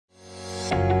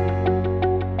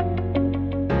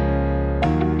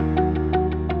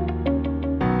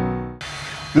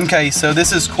Okay, so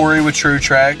this is Corey with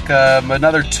TrueTrack.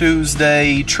 Another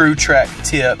Tuesday TrueTrack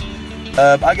tip.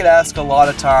 I get asked a lot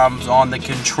of times on the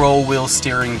control wheel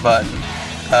steering button.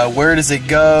 Where does it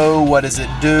go? What does it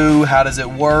do? How does it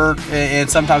work? And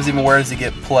sometimes even where does it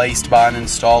get placed by an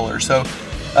installer? So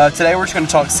today we're just going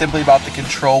to talk simply about the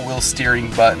control wheel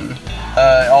steering button,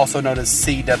 also known as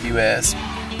C.W.S.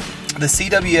 The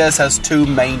C.W.S has two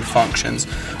main functions.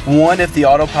 One, if the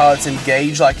autopilot's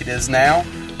engaged like it is now,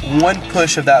 one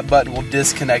push of that button will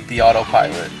disconnect the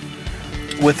autopilot.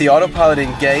 With the autopilot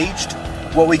engaged,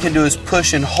 what we can do is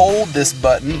push and hold this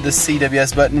button, the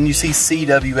C.W.S button, and you see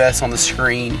C.W.S on the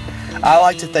screen. I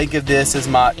like to think of this as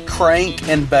my crank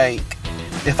and bank.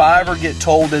 If I ever get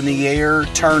told in the air,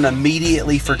 turn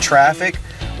immediately for traffic,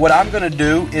 what I'm going to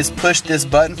do is push this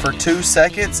button for 2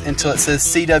 seconds until it says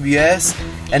C.W.S,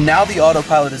 and now the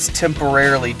autopilot is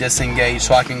temporarily disengaged,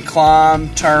 so I can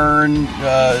climb, turn,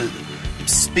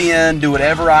 spin, do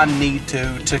whatever I need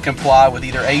to comply with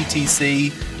either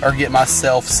ATC or get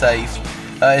myself safe.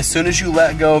 As soon as you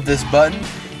let go of this button,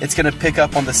 it's going to pick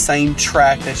up on the same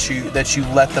track that you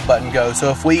let the button go. So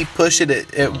if we push it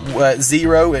at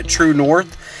 0 at true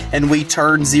north and we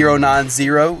turn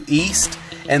 090 east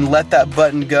and let that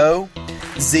button go,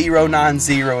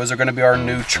 090 is going to be our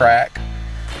new track.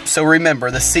 So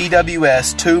remember, the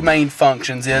C.W.S, two main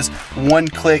functions is one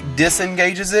click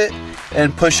disengages it,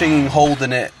 and pushing and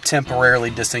holding it temporarily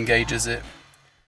disengages it.